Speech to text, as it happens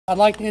I'd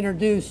like to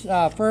introduce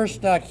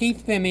first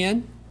Keith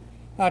Fimian.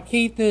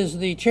 Keith is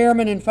the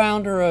chairman and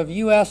founder of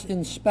US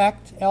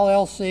Inspect,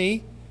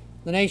 LLC,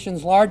 the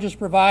nation's largest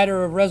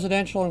provider of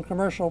residential and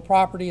commercial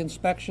property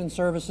inspection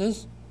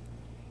services.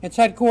 It's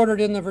headquartered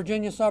in the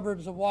Virginia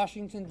suburbs of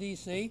Washington,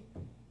 D.C.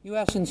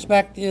 US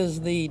Inspect is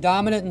the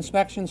dominant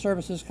inspection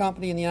services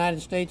company in the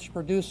United States,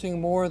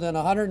 producing more than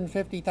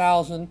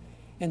 150,000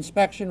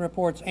 inspection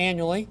reports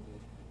annually.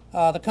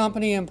 The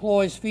company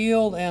employs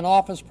field and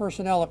office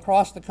personnel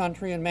across the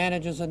country and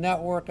manages a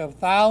network of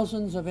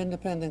thousands of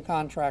independent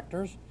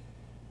contractors.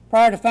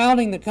 Prior to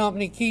founding the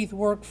company, Keith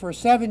worked for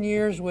 7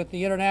 years with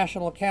the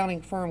international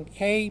accounting firm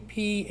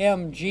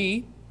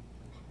KPMG.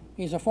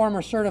 He's a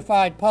former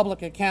certified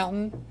public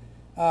accountant.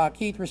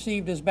 Keith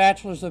received his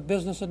Bachelor's of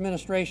Business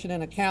Administration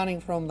in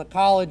Accounting from the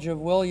College of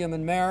William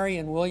and Mary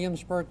in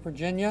Williamsburg,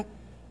 Virginia,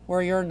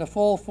 where he earned a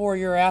full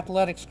 4-year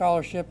athletic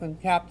scholarship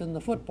and captained the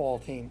football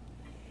team.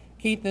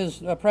 Keith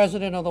is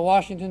president of the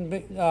Washington,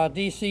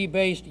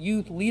 D.C.-based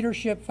Youth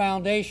Leadership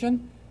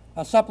Foundation,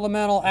 a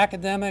supplemental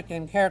academic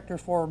and character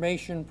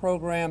formation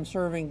program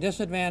serving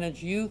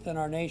disadvantaged youth in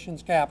our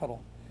nation's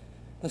capital.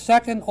 The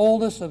second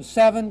oldest of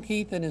 7,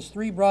 Keith and his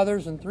 3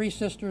 brothers and 3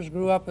 sisters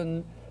grew up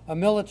in a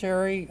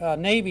military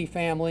Navy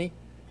family,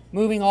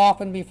 moving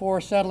often before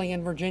settling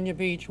in Virginia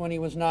Beach when he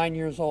was 9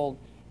 years old.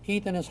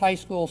 Keith and his high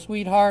school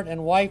sweetheart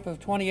and wife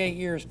of 28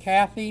 years,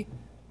 Kathy,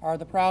 are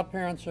the proud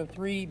parents of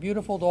 3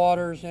 beautiful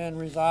daughters and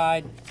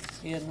reside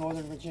in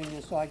Northern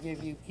Virginia. So I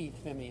give you Keith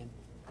Fimian.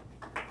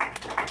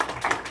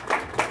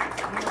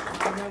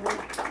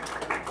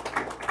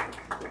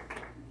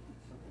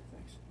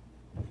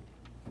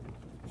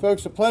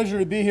 Folks, a pleasure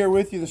to be here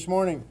with you this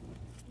morning.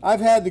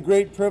 I've had the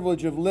great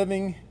privilege of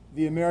living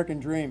the American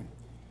dream.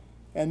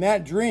 And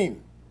that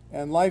dream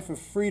and life of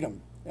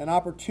freedom and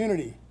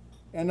opportunity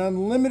and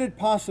unlimited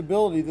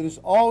possibility that has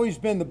always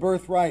been the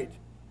birthright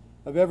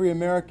of every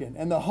American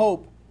and the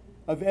hope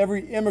of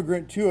every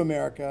immigrant to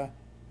America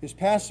is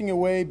passing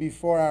away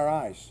before our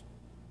eyes.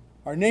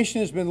 Our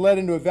nation has been led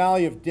into a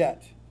valley of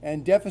debt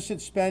and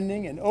deficit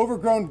spending and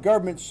overgrown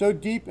government so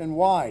deep and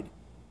wide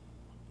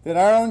that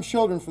our own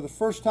children, for the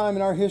first time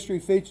in our history,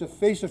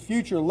 face a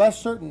future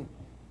less certain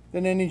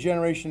than any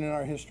generation in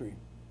our history.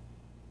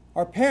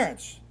 Our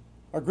parents,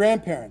 our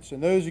grandparents,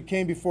 and those who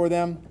came before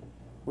them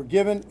were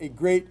given a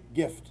great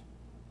gift.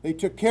 They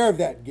took care of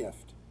that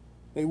gift.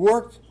 They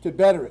worked to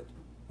better it,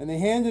 and they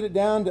handed it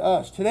down to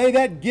us. Today,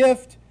 that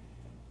gift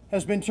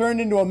has been turned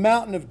into a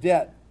mountain of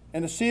debt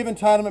and a sea of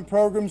entitlement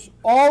programs,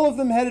 all of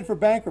them headed for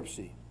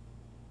bankruptcy.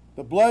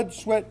 The blood,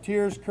 sweat,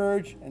 tears,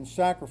 courage, and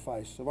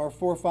sacrifice of our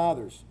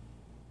forefathers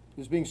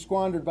is being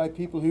squandered by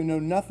people who know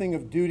nothing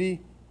of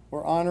duty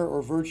or honor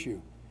or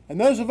virtue. And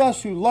those of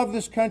us who love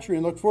this country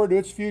and look forward to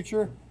its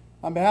future,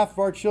 on behalf of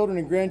our children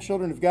and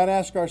grandchildren, have got to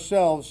ask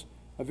ourselves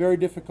a very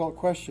difficult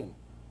question.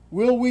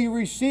 Will we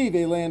receive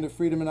a land of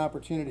freedom and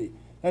opportunity?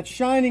 That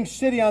shining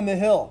city on the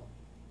hill,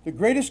 the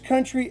greatest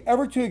country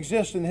ever to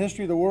exist in the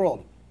history of the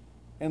world,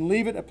 and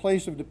leave it a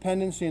place of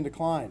dependency and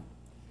decline.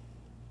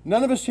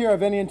 None of us here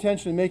have any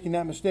intention of making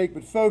that mistake,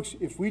 but folks,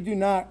 if we do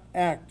not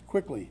act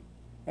quickly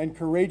and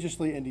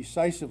courageously and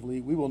decisively,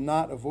 we will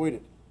not avoid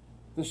it.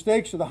 The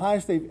stakes are the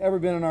highest they've ever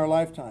been in our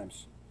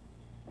lifetimes.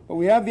 But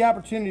we have the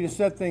opportunity to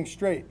set things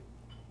straight.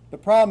 The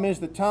problem is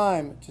the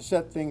time to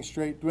set things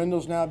straight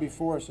dwindles now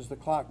before us as the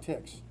clock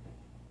ticks.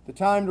 The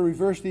time to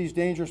reverse these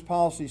dangerous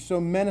policies so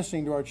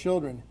menacing to our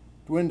children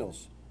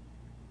dwindles.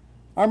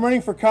 I'm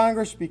running for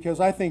Congress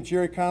because I think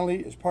Jerry Connolly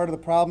is part of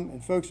the problem,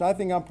 and folks, I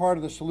think I'm part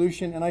of the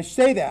solution, and I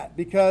say that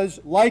because,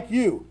 like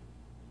you,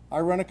 I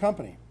run a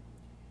company.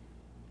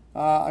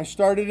 I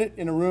started it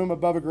in a room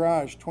above a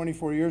garage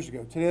 24 years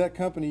ago. Today that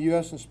company,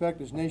 US Inspect,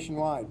 is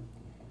nationwide,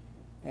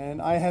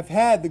 and I have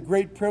had the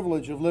great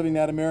privilege of living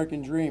that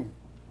American dream.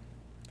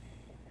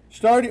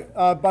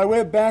 By way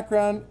of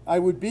background, I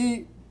would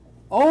be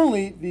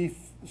only the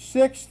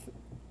 6th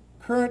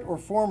current or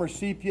former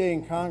CPA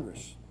in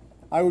Congress.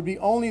 I would be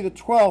only the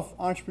 12th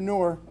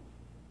entrepreneur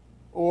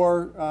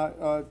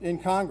in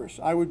Congress.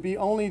 I would be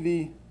only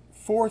the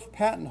 4th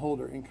patent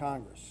holder in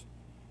Congress.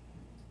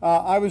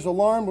 I was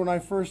alarmed when I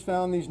first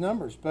found these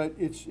numbers, but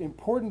it's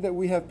important that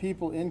we have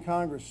people in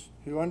Congress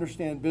who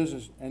understand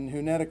business and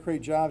who know how to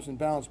create jobs and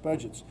balance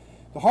budgets.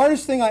 The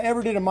hardest thing I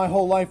ever did in my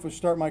whole life was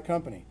start my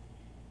company.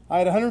 I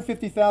had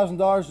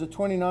 $150,000 as a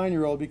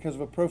 29-year-old because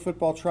of a pro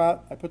football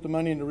tryout. I put the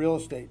money into real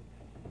estate,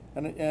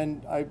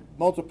 and I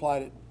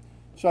multiplied it.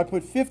 So I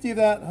put 50 of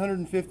that,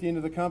 150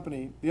 into the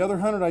company. The other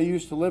 100 I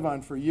used to live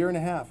on for a year and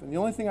a half. And the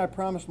only thing I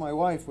promised my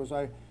wife was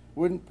I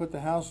wouldn't put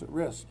the house at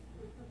risk.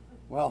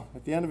 Well,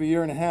 at the end of a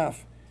year and a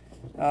half,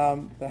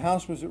 the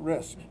house was at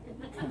risk.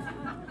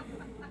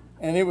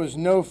 And it was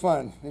no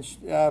fun.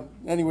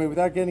 Anyway,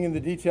 without getting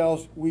into the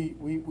details,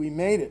 we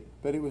made it,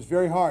 but it was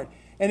very hard.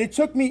 And it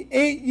took me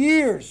 8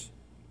 years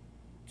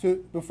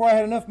before I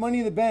had enough money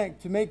in the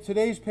bank to make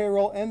today's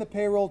payroll and the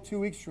payroll 2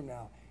 weeks from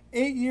now.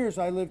 8 years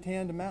I lived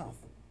hand to mouth.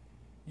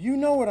 You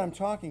know what I'm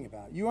talking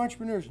about. You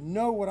entrepreneurs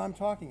know what I'm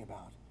talking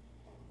about.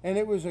 And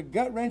it was a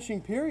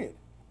gut-wrenching period.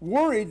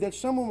 worried that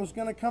someone was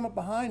going to come up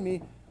behind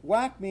me,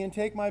 whack me, and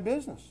take my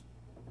business.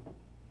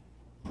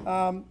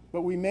 But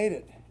we made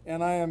it,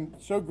 and I am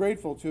so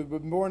grateful to have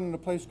been born in a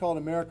place called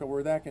America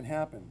where that can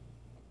happen.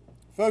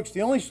 Folks,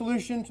 the only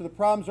solution to the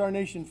problems our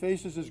nation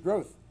faces is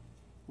growth.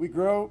 We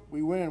grow,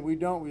 we win. We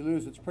don't, we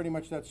lose. It's pretty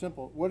much that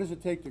simple. What does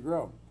it take to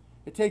grow?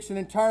 It takes an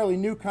entirely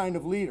new kind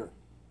of leader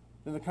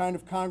than the kind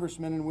of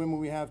congressmen and women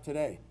we have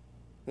today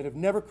that have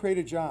never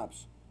created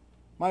jobs.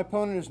 My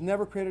opponent has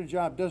never created a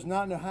job, does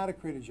not know how to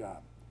create a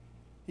job.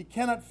 He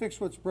cannot fix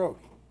what's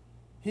broke.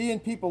 He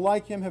and people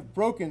like him have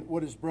broken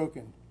what is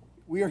broken.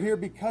 We are here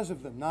because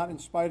of them, not in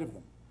spite of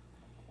them.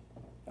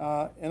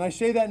 And I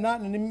say that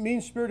not in a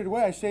mean-spirited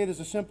way. I say it as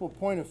a simple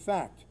point of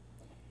fact.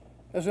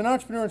 As an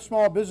entrepreneur and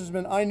small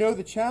businessman, I know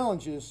the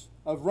challenges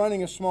of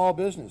running a small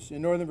business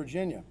in Northern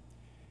Virginia.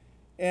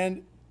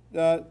 And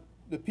the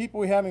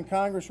people we have in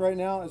Congress right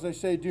now, as I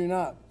say, do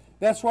not.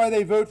 That's why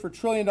they vote for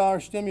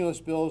trillion-dollar stimulus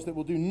bills that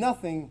will do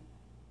nothing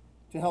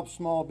to help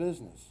small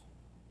business.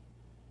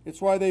 It's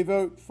why they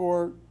vote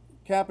for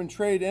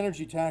cap-and-trade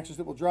energy taxes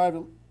that will drive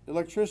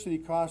electricity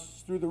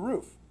costs through the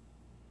roof.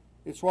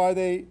 It's why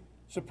they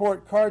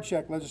support card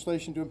check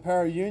legislation to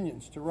empower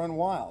unions to run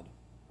wild.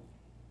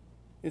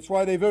 It's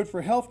why they vote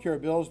for health care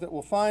bills that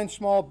will fine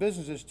small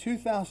businesses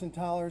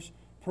 $2,000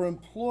 per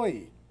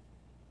employee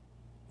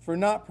for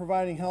not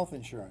providing health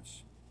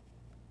insurance.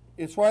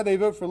 It's why they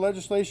vote for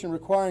legislation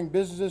requiring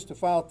businesses to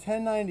file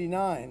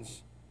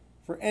 1099s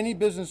for any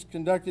business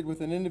conducted with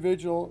an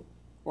individual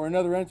or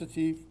another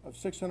entity of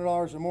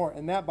 $600 or more.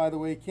 And that, by the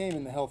way, came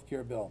in the health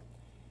care bill.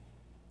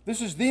 This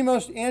is the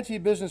most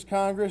anti-business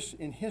Congress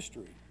in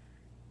history,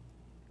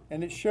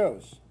 and it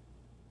shows.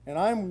 And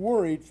I'm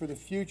worried for the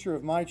future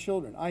of my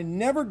children. I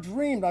never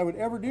dreamed I would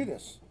ever do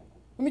this.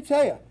 Let me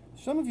tell you,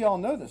 some of y'all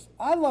know this.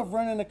 I love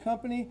running a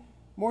company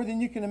more than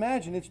you can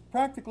imagine. It's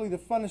practically the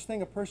funnest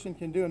thing a person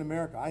can do in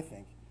America, I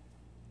think.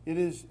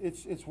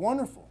 It's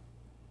wonderful.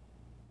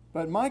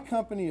 But my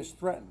company is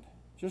threatened,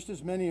 just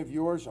as many of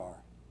yours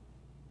are.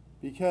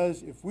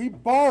 Because if we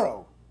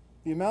borrow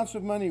the amounts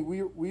of money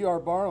we are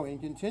borrowing,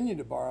 continue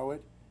to borrow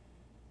it,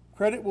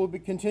 credit will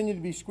continue to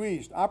be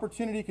squeezed.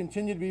 Opportunity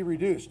continue to be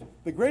reduced.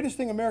 The greatest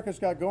thing America's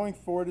got going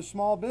for it is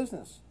small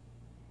business.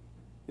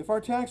 If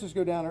our taxes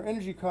go down, our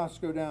energy costs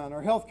go down,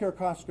 our health care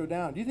costs go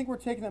down, do you think we're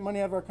taking that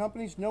money out of our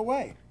companies? No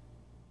way.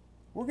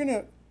 We're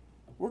gonna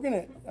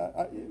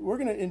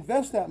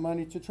invest that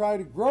money to try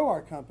to grow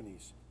our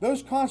companies.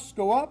 Those costs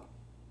go up.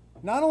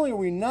 Not only are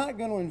we not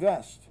going to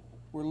invest,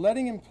 we're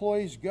letting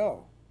employees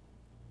go.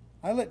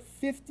 I let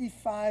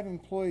 55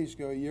 employees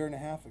go a year and a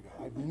half ago.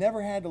 I've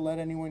never had to let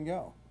anyone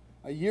go.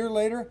 A year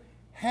later,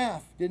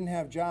 half didn't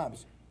have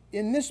jobs.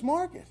 In this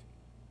market,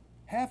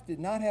 half did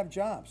not have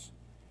jobs.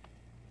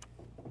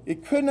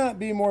 It could not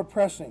be more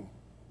pressing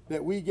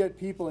that we get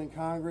people in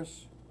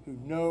Congress who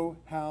know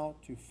how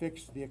to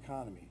fix the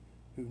economy,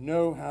 who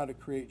know how to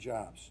create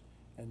jobs.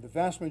 And the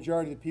vast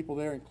majority of the people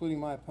there, including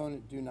my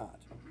opponent, do not.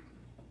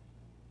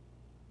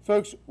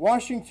 Folks,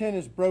 Washington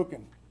is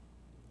broken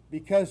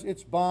because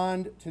its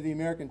bond to the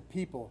American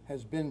people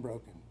has been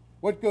broken.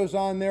 What goes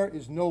on there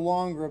is no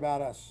longer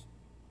about us.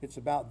 It's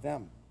about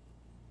them.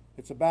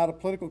 It's about a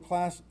political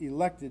class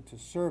elected to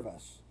serve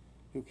us,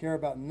 who care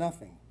about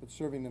nothing but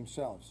serving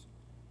themselves.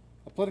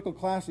 A political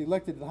class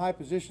elected to the high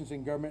positions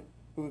in government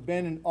who have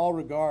abandoned all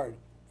regard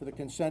for the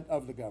consent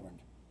of the governed.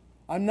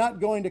 I'm not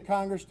going to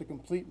Congress to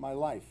complete my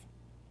life.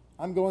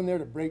 I'm going there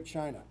to break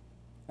China.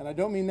 And I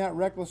don't mean that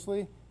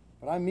recklessly,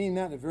 but I mean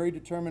that in a very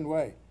determined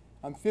way.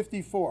 I'm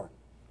 54.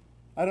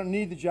 I don't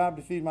need the job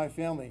to feed my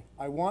family.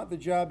 I want the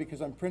job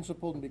because I'm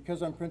principled, and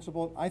because I'm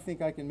principled, I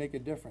think I can make a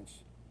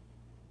difference.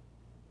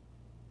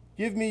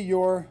 Give me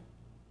your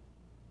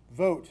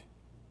vote,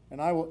 and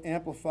I will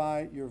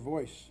amplify your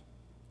voice.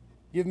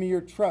 Give me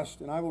your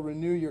trust, and I will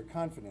renew your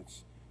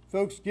confidence.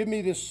 Folks, give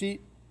me this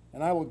seat,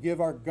 and I will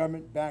give our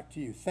government back to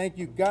you. Thank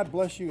you. God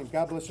bless you, and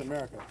God bless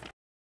America.